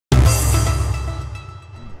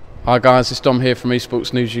Hi guys, it's Dom here from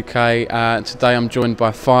Esports News UK. Today I'm joined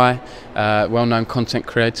by Fi, well-known content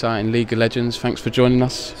creator in League of Legends. Thanks for joining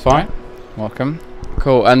us, Fi. Welcome.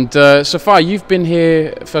 Cool. And so Fi, you've been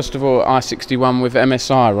here first of all i61 with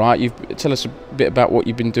MSI, right? Tell us a bit about what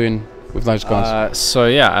you've been doing with those guys. So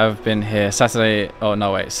yeah, I've been here Sunday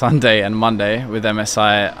and Monday with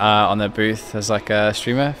MSI on their booth as like a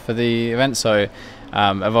streamer for the event. So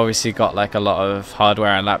I've obviously got like a lot of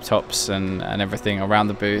hardware and laptops and everything around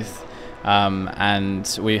the booth.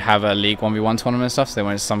 And we have a League 1v1 tournament and stuff, so they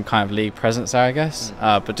wanted some kind of league presence there, I guess.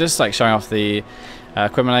 But just like showing off the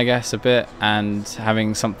equipment, I guess, a bit, and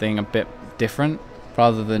having something a bit different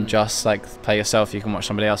rather than just like play yourself. You can watch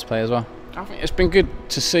somebody else play as well. I think it's been good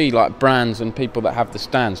to see like brands and people that have the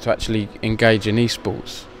stands to actually engage in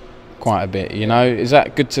esports quite a bit, you know. Is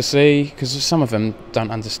that good to see? Because some of them don't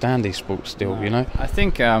understand esports still, you know. I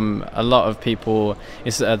think a lot of people,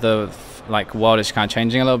 it's the like world is kind of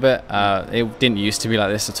changing a little bit. It didn't used to be like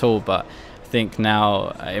this at all, but I think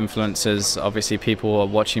now influencers, obviously people are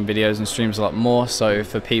watching videos and streams a lot more, so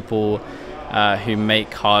for people who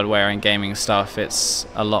make hardware and gaming stuff, it's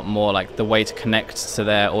a lot more like the way to connect to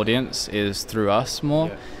their audience is through us more.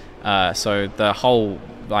 So the whole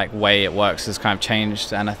like way it works has kind of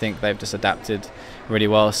changed, and I think they've just adapted really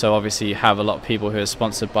well. So obviously you have a lot of people who are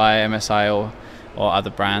sponsored by MSI or other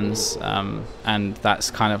brands, and that's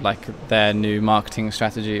kind of like their new marketing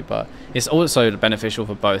strategy, but it's also beneficial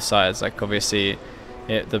for both sides. Like obviously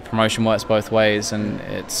the promotion works both ways, and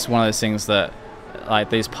it's one of those things that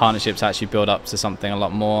like these partnerships actually build up to something a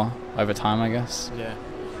lot more over time, I guess. Yeah.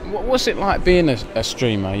 What's it like being a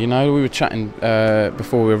streamer? You know, we were chatting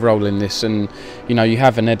before we were rolling this, and you know, you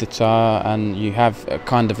have an editor and you have a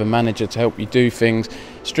kind of a manager to help you do things.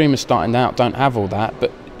 Streamers starting out don't have all that,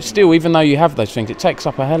 but still, even though you have those things, it takes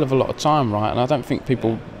up a hell of a lot of time, right? And I don't think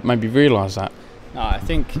people maybe realise that. No, I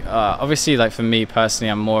think obviously, like for me personally,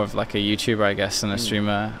 I'm more of like a YouTuber, I guess, than a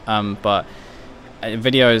streamer. But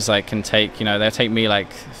videos like can take, you know, they'll take me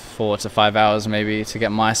like 4 to 5 hours maybe to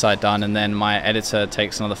get my side done, and then my editor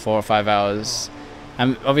takes another 4 or 5 hours.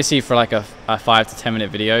 And obviously for like a 5 to 10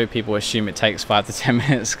 minute video, people assume it takes 5 to 10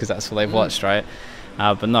 minutes because that's what they've watched, right?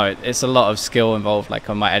 But no, it's a lot of skill involved. Like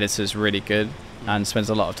my editor's really good and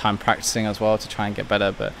spends a lot of time practicing as well to try and get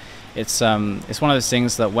better. But it's one of those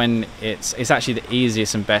things that when it's actually the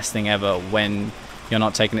easiest and best thing ever when you're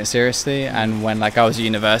not taking it seriously, and when like I was at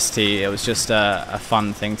university, it was just a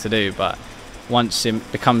fun thing to do. But once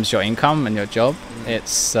it becomes your income and your job,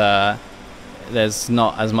 it's there's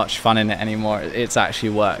not as much fun in it anymore. It's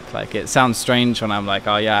actually work. Like it sounds strange when I'm like,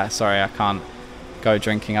 oh yeah, sorry, I can't go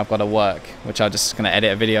drinking, I've got to work, which I'm just gonna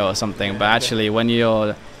edit a video or something. But actually when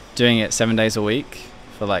you're doing it 7 days a week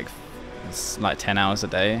for like it's like 10 hours a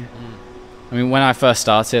day. I mean, when I first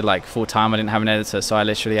started like full time, I didn't have an editor, so I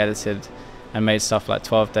literally edited and made stuff like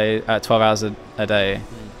 12 hours a day,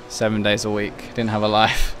 7 days a week. Didn't have a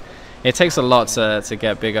life. It takes a lot to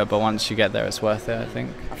get bigger, but once you get there, it's worth it, I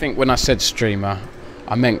think. I think when I said streamer,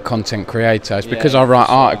 I meant content creator. It's because I write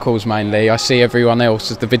articles mainly. I see everyone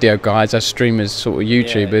else as the video guys, as streamers, sort of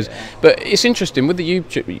YouTubers. But it's interesting, with the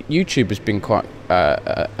YouTube has been quite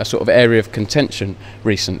a sort of area of contention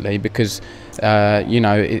recently, because you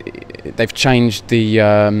know, they've changed the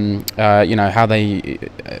you know, how they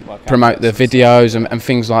promote the videos and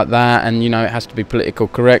things like that, and you know, it has to be political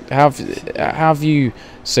correct. How have you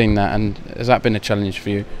seen that, and has that been a challenge for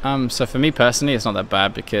you? So for me personally, it's not that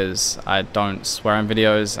bad because I don't swear in videos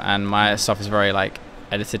and my stuff is very like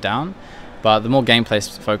edited down. But the more gameplay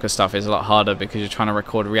focused stuff is a lot harder because you're trying to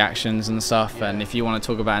record reactions and stuff, and if you want to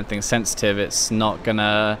talk about anything sensitive, it's not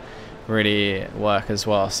gonna really work as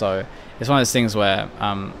well. So it's one of those things where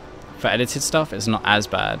for edited stuff it's not as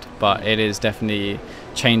bad, but it is definitely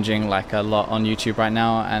changing like a lot on YouTube right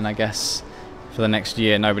now, and I guess for the next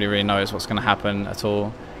year nobody really knows what's going to happen at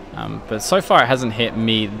all. But so far it hasn't hit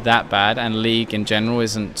me that bad, and League in general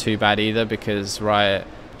isn't too bad either because Riot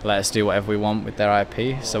let us do whatever we want with their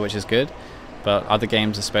IP, so which is good. But other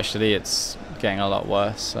games especially, it's getting a lot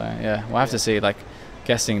worse. So yeah, we'll have to see. Like,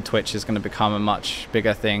 guessing Twitch is going to become a much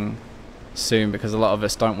bigger thing soon because a lot of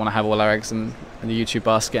us don't want to have all our eggs in the YouTube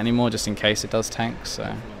basket anymore, just in case it does tank.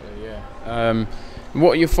 So yeah.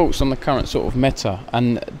 What are your thoughts on the current sort of meta,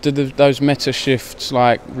 and do those meta shifts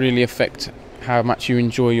like really affect how much you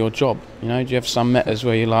enjoy your job? You know, do you have some metas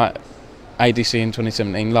where you like ADC in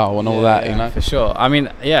 2017 low and all that, you know? For sure. I mean,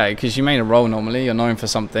 yeah, because you made a role normally, you're known for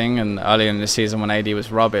something, and earlier in the season when AD was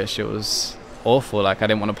rubbish, it was awful. Like I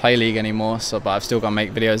didn't want to play League anymore, so but I've still got to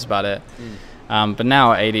make videos about it. But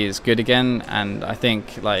now AD is good again, and I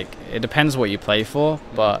think like it depends what you play for,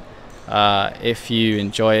 but if you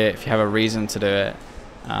enjoy it, if you have a reason to do it,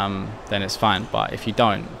 then it's fine. But if you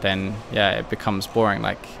don't, then yeah, it becomes boring.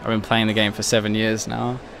 Like, I've been playing the game for 7 years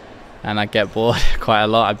now, and I get bored quite a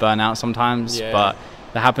lot. I burn out sometimes, but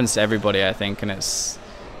that happens to everybody, I think, and it's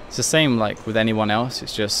the same like with anyone else.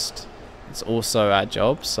 It's also our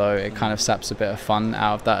job, so it kind of saps a bit of fun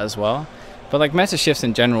out of that as well. But like meta shifts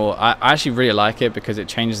in general, I actually really like it because it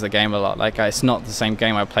changes the game a lot. Like, it's not the same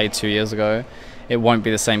game I played 2 years ago. It won't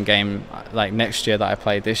be the same game like next year that I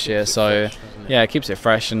played this year. So yeah, it keeps it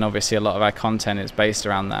fresh, and obviously a lot of our content is based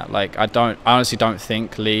around that. Like, I honestly don't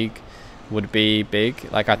think League would be big.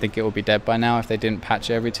 Like, I think it would be dead by now if they didn't patch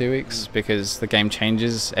it every 2 weeks, because the game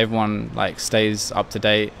changes. Everyone like stays up to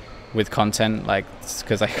date with content, like,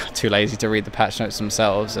 because they got too lazy to read the patch notes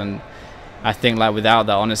themselves. And I think like without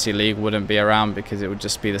that, honestly, League wouldn't be around because it would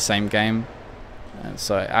just be the same game. And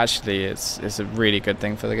so actually it's a really good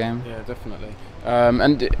thing for the game. Yeah, definitely.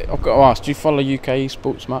 And I've got to ask, do you follow UK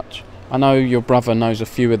esports much? I know your brother knows a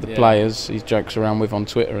few of the players he jokes around with on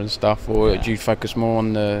Twitter and stuff, or do you focus more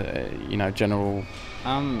on the general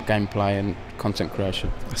gameplay and content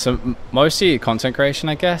creation? So mostly content creation,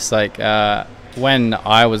 I guess. Like when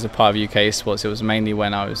I was a part of UK esports, it was mainly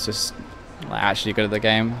when I was just like actually good at the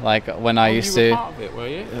game. Like when I used to, part of it, were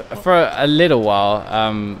you? For a little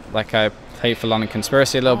while, like I played for London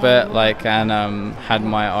Conspiracy a little bit, like, and had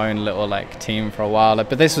my own little like team for a while. Like,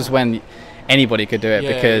 but this was when anybody could do it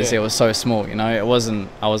because it was so small, I wasn't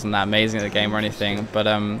that amazing at the game or anything, but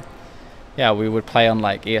yeah, we would play on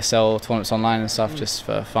like ESL tournaments online and stuff just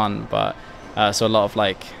for fun. But so a lot of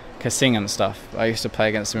like Kasing and stuff, I used to play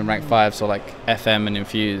against them in rank 5s, or like FM and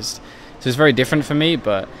Infused, so it's very different for me.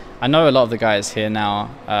 But I know a lot of the guys here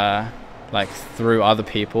now like through other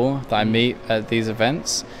people that I meet at these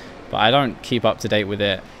events, but I don't keep up to date with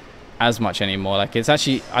it as much anymore. Like, it's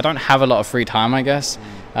actually, I don't have a lot of free time, I guess,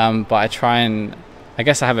 but I try and, I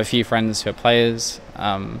guess I have a few friends who are players,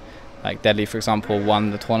 like Deadly, for example,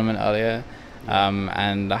 won the tournament earlier,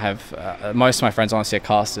 and I have most of my friends honestly are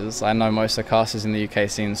casters. I know most of the casters in the UK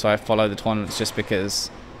scene, so I follow the tournaments just because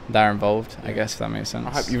they're involved, I guess, if that makes sense. I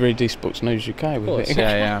hope you read Esports News UK with it.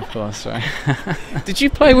 Yeah, of course. Right. Did you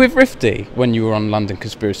play with Rifty when you were on London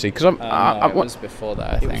Conspiracy? Because no, it was before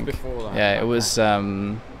that, I think. It was before that. Yeah, it was.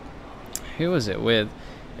 Who was it with?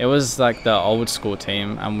 It was like the old school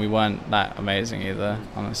team, and we weren't that amazing either,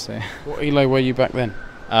 honestly. What elo were you back then?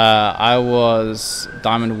 I was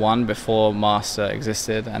Diamond 1 before Master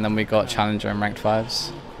existed, and then we got Challenger and Ranked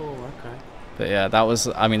 5s. Cool, okay. But yeah, that was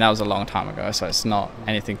a long time ago, so it's not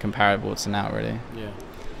anything comparable to now, really. Yeah.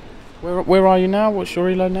 Where are you now? What's your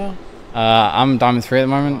elo now? I'm Diamond 3 at the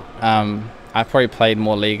moment. I've probably played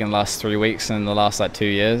more League in the last 3 weeks than in the last like 2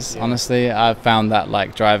 years. Honestly, I've found that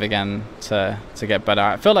like drive again to get better.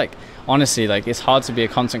 I feel like honestly, like, it's hard to be a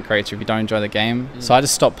content creator if you don't enjoy the game. So I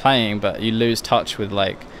just stopped playing, but you lose touch with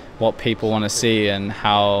like what people want to see and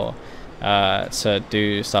how to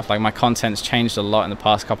do stuff. Like, my content's changed a lot in the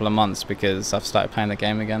past couple of months because I've started playing the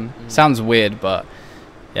game again. Sounds weird, but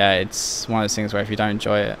yeah, it's one of those things where if you don't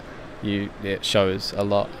enjoy it, it shows a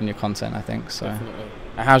lot in your content, I think. So. Definitely.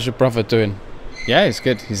 How's your brother doing? Yeah, he's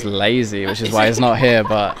good. He's lazy, which is why he's not here.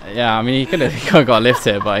 But yeah, I mean, he could have got a lift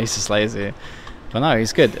here, but he's just lazy. But no,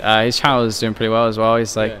 he's good. His channel is doing pretty well as well.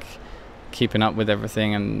 He's like keeping up with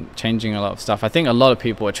everything and changing a lot of stuff. I think a lot of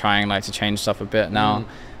people are trying like to change stuff a bit now.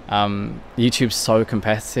 YouTube's so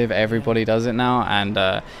competitive. Everybody does it now,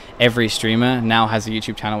 and every streamer now has a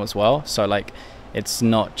YouTube channel as well. So like, it's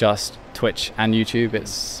not just Twitch and YouTube.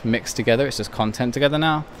 It's mixed together. It's just content together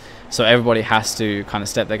now. So everybody has to kind of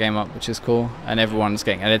step their game up, which is cool. And everyone's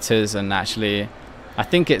getting editors, and actually, I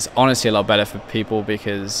think it's honestly a lot better for people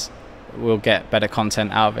because we'll get better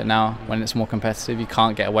content out of it now when it's more competitive. You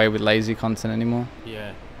can't get away with lazy content anymore.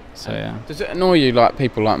 Yeah. So yeah. Does it annoy you, like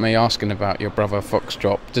people like me asking about your brother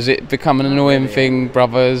Foxdrop? Does it become an annoying thing,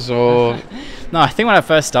 brothers, or? No, I think when I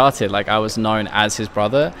first started, like, I was known as his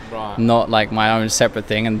brother, not like my own separate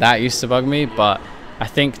thing, and that used to bug me. But I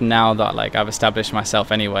think now that like I've established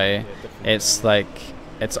myself anyway, it's like,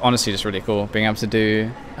 it's honestly just really cool being able to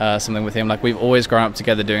do something with him. Like, we've always grown up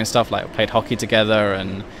together doing stuff, like played hockey together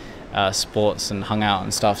and sports and hung out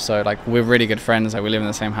and stuff. So like, we're really good friends. Like, we live in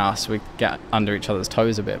the same house. We get under each other's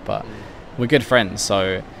toes a bit, but we're good friends.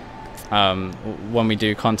 So when we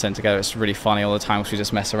do content together, it's really funny all the time because we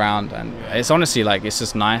just mess around, and it's honestly like, it's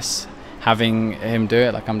just nice having him do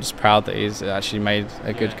it. Like, I'm just proud that he's actually made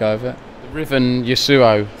a good go of it. Riven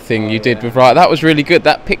Yasuo thing you did with that was really good.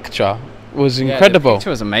 That picture was incredible. The picture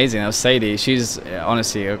was amazing. That was Sadie. She's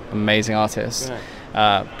honestly an amazing artist.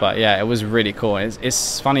 But yeah, it was really cool.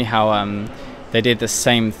 It's funny how they did the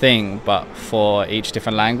same thing but for each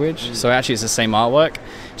different language. So actually it's the same artwork,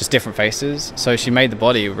 just different faces. So she made the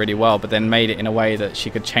body really well, but then made it in a way that she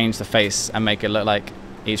could change the face and make it look like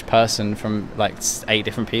each person from like 8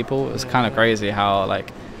 different people. It was kind of crazy how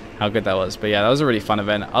good that was. But yeah, that was a really fun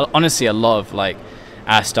event. Honestly, a lot of like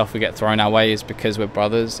our stuff we get thrown our way is because we're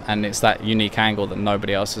brothers, and it's that unique angle that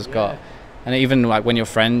nobody else has got. And even like when you're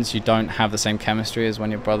friends, you don't have the same chemistry as when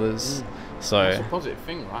you're brothers. So it's a positive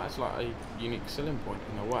thing, right? It's like a unique selling point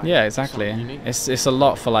in a way. Yeah, exactly. It's a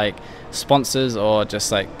lot for like sponsors or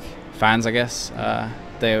just like fans, I guess.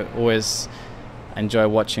 They always enjoy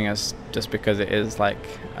watching us just because it is like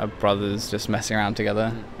brothers just messing around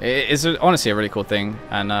together. It's honestly a really cool thing,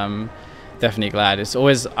 and definitely glad.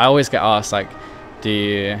 I always get asked like, do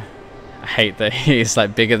you hate that he's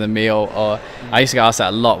like bigger than me, or I used to get asked that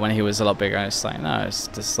a lot when he was a lot bigger, and it's like, no, it's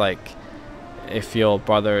just like, if your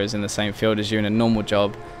brother is in the same field as you in a normal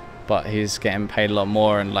job, but he's getting paid a lot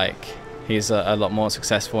more and like he's a lot more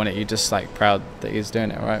successful in it, you're just like proud that he's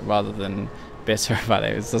doing it, right? Rather than bitter about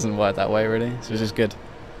it. It doesn't work that way really, so it's just good.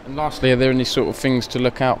 And lastly, are there any sort of things to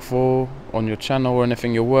look out for on your channel, or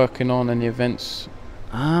anything you're working on, any events?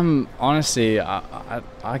 Honestly,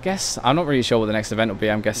 I guess I'm not really sure what the next event will be.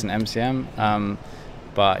 I'm guessing MCM.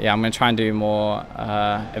 But yeah, I'm going to try and do more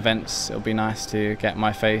events. It'll be nice to get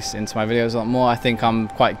my face into my videos a lot more. I think I'm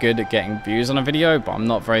quite good at getting views on a video, but I'm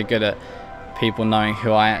not very good at people knowing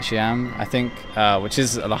who I actually am, I think, which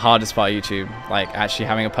is the hardest part of YouTube, like actually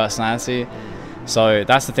having a personality. So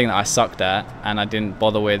that's the thing that I sucked at and I didn't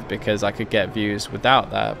bother with, because I could get views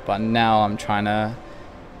without that. But now I'm trying to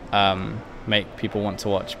make people want to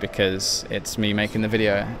watch because it's me making the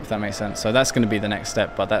video, if that makes sense. So that's going to be the next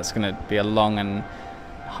step, but that's going to be a long and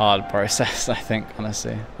hard process, I think,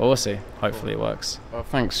 honestly. But we'll see. Hopefully it works. Well,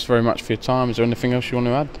 thanks very much for your time. Is there anything else you want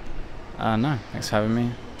to add? No, thanks for having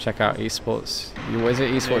me. Check out Esports. What is it?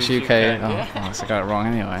 Esports UK? Oh, I got it wrong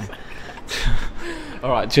anyway. All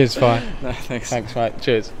right, cheers, bye. No, thanks. Thanks, mate.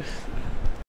 Cheers.